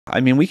I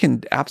mean, we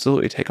can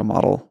absolutely take a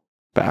model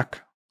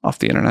back off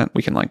the internet.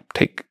 We can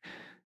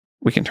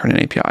turn an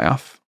API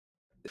off.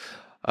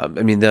 I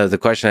mean, the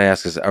question I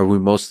ask is, are we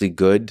mostly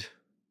good,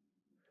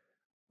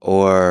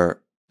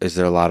 or is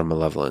there a lot of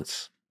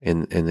malevolence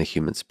in the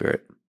human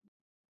spirit?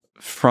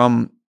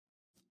 From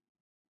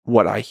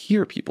what I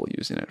hear people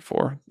using it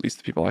for, at least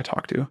the people I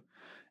talk to,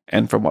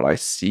 and from what I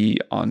see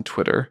on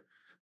Twitter,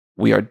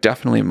 we are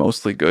definitely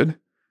mostly good,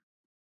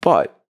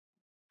 but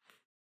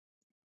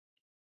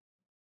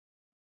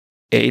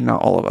A,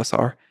 not all of us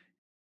are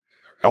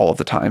all of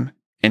the time,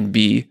 and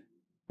B,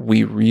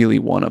 we really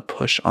want to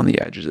push on the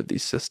edges of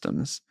these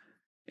systems,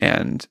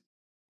 and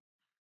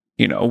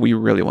we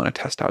really want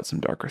to test out some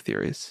darker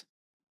theories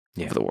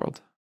of the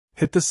world.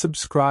 Hit the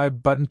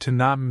subscribe button to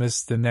not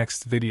miss the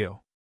next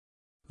video.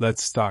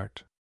 Let's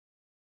start.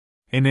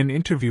 In an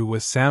interview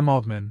with Sam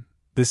Altman,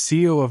 the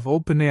CEO of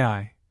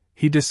OpenAI,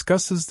 he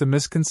discusses the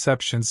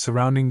misconceptions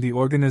surrounding the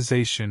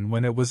organization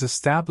when it was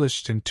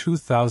established in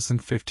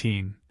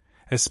 2015,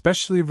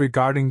 especially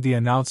regarding the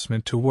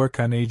announcement to work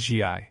on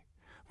AGI,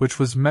 which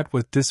was met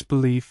with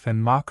disbelief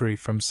and mockery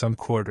from some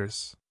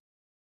quarters.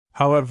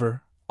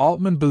 However,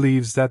 Altman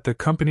believes that the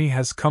company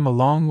has come a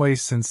long way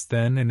since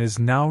then and is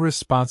now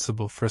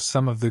responsible for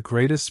some of the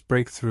greatest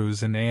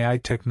breakthroughs in AI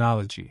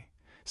technology,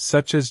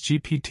 such as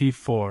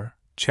GPT-4,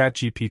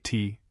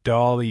 ChatGPT,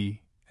 DALL,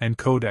 and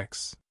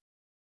Codex.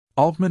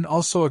 Altman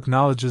also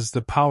acknowledges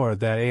the power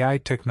that AI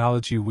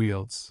technology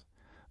wields,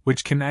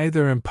 which can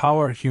either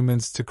empower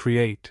humans to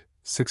create,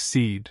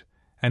 succeed,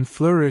 and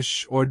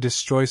flourish, or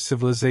destroy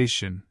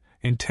civilization,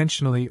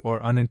 intentionally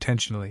or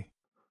unintentionally.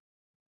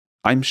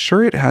 I'm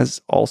sure it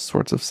has all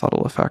sorts of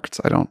subtle effects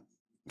I don't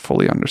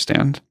fully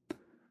understand,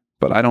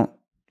 but I don't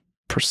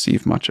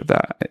perceive much of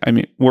that. I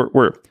mean,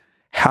 we're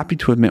happy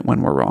to admit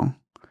when we're wrong.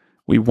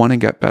 We want to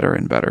get better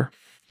and better.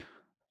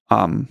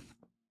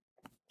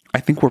 I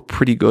think we're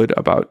pretty good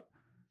about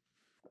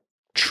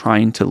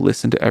trying to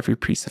listen to every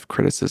piece of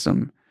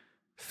criticism,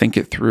 think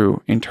it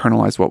through,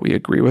 internalize what we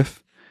agree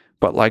with,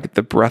 but like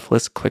the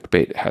breathless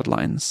clickbait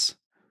headlines,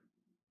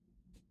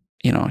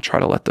 try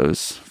to let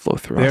those flow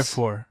through us.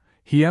 Therefore,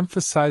 he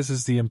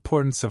emphasizes the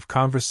importance of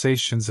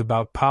conversations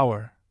about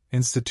power,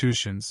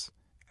 institutions,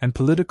 and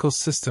political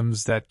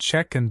systems that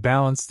check and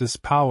balance this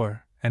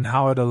power and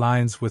how it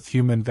aligns with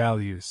human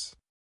values.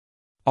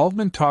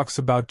 Altman talks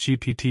about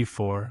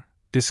GPT-4,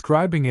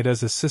 describing it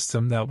as a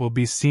system that will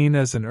be seen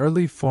as an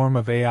early form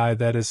of AI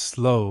that is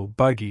slow,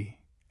 buggy,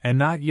 and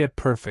not yet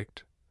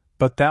perfect,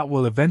 but that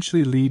will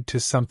eventually lead to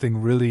something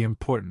really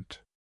important.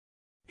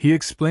 He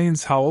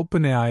explains how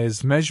OpenAI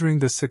is measuring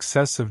the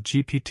success of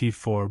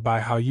GPT-4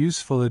 by how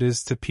useful it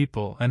is to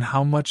people and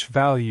how much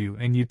value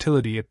and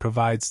utility it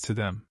provides to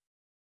them.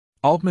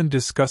 Altman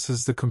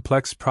discusses the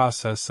complex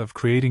process of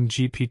creating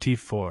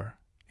GPT-4,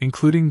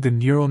 including the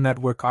neural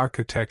network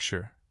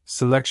architecture,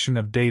 selection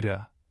of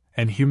data,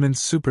 and human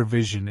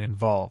supervision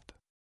involved.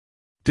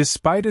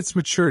 Despite its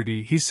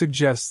maturity, he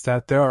suggests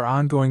that there are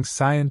ongoing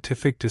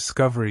scientific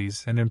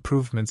discoveries and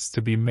improvements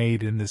to be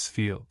made in this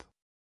field.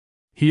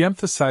 He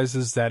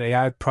emphasizes that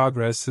AI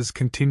progress is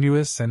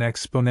continuous and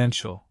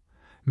exponential,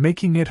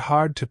 making it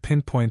hard to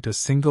pinpoint a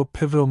single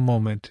pivotal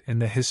moment in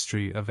the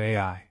history of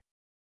AI.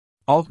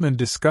 Altman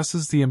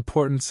discusses the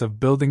importance of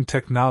building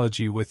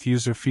technology with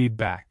user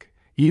feedback,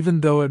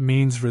 even though it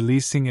means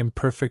releasing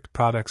imperfect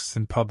products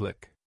in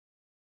public.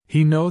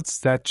 He notes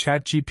that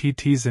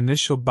ChatGPT's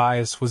initial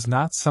bias was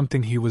not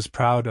something he was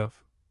proud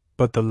of,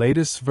 but the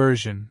latest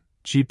version,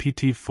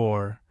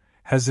 GPT-4,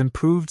 has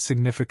improved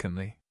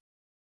significantly.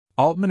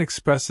 Altman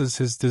expresses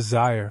his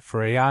desire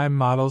for AI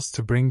models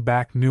to bring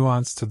back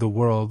nuance to the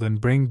world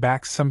and bring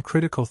back some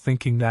critical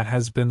thinking that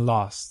has been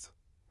lost,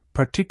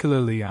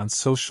 particularly on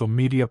social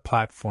media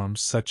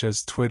platforms such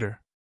as Twitter.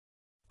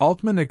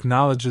 Altman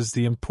acknowledges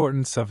the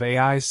importance of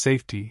AI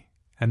safety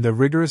and the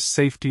rigorous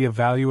safety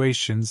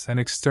evaluations and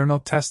external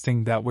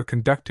testing that were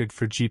conducted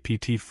for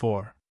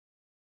GPT-4,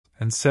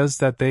 and says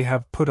that they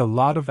have put a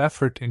lot of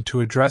effort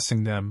into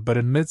addressing them but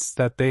admits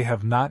that they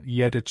have not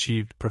yet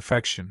achieved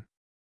perfection.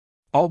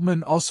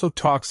 Altman also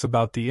talks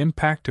about the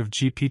impact of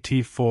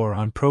GPT-4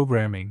 on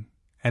programming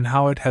and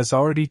how it has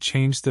already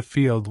changed the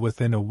field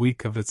within a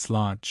week of its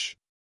launch.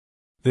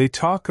 They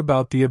talk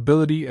about the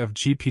ability of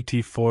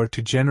GPT-4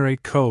 to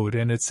generate code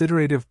and its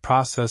iterative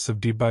process of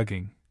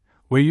debugging,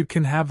 where you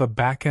can have a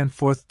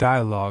back-and-forth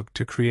dialogue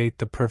to create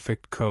the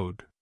perfect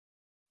code.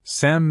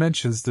 Sam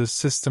mentions the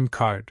System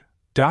Card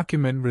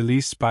document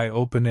released by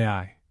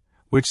OpenAI,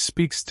 which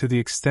speaks to the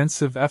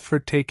extensive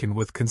effort taken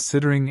with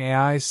considering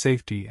AI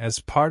safety as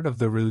part of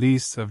the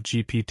release of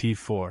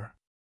GPT-4.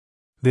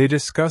 They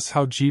discuss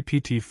how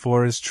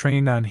GPT-4 is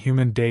trained on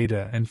human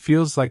data and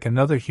feels like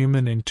another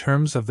human in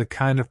terms of the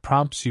kind of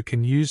prompts you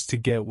can use to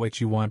get what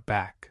you want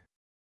back.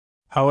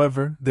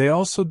 However, they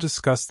also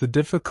discuss the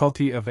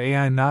difficulty of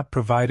AI not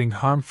providing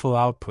harmful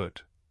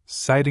output,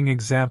 citing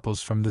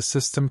examples from the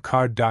System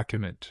Card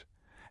document,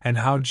 and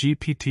how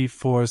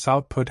GPT-4's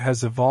output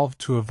has evolved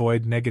to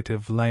avoid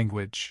negative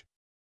language.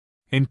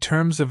 In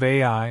terms of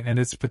AI and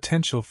its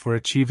potential for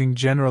achieving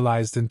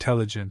generalized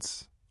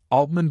intelligence,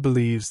 Altman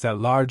believes that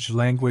large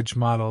language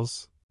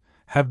models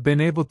have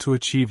been able to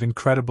achieve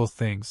incredible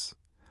things,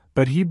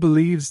 but he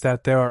believes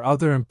that there are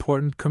other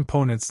important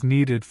components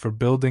needed for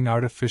building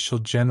artificial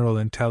general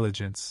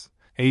intelligence,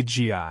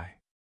 AGI.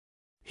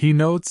 He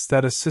notes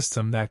that a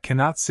system that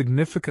cannot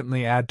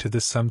significantly add to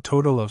the sum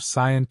total of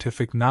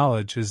scientific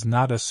knowledge is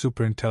not a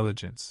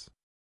superintelligence.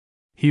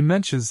 He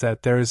mentions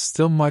that there is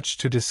still much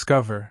to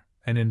discover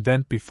and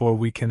invent before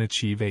we can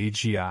achieve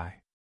AGI.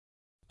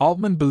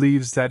 Altman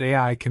believes that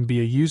AI can be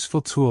a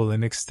useful tool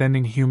in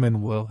extending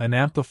human will and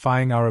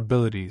amplifying our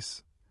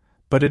abilities,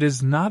 but it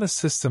is not a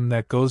system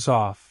that goes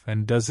off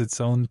and does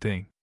its own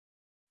thing.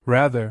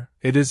 Rather,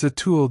 it is a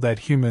tool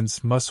that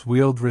humans must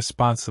wield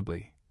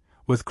responsibly,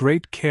 with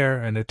great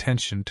care and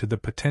attention to the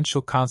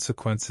potential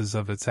consequences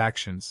of its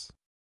actions.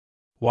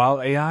 While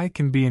AI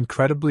can be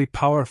incredibly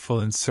powerful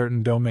in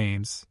certain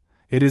domains,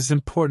 it is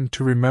important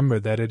to remember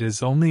that it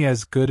is only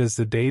as good as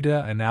the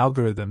data and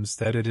algorithms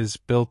that it is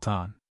built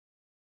on.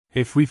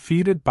 If we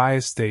feed it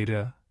biased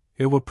data,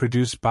 it will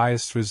produce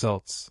biased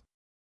results.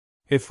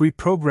 If we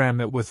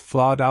program it with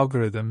flawed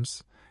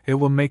algorithms, it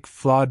will make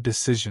flawed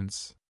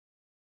decisions.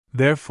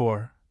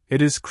 Therefore,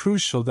 it is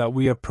crucial that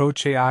we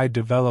approach AI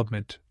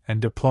development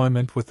and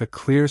deployment with a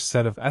clear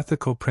set of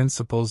ethical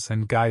principles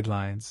and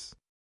guidelines.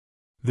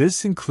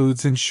 This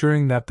includes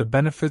ensuring that the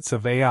benefits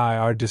of AI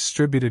are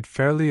distributed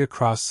fairly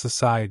across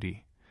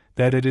society,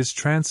 that it is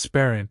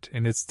transparent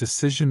in its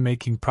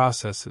decision-making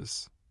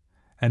processes,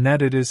 and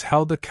that it is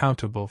held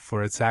accountable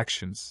for its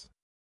actions.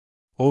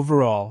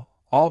 Overall,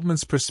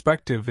 Altman's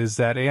perspective is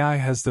that AI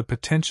has the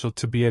potential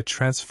to be a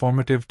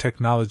transformative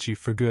technology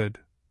for good,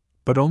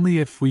 but only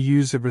if we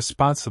use it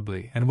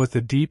responsibly and with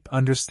a deep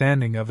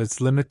understanding of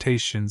its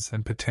limitations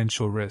and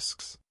potential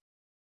risks.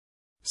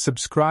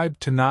 Subscribe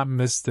to not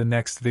miss the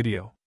next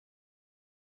video.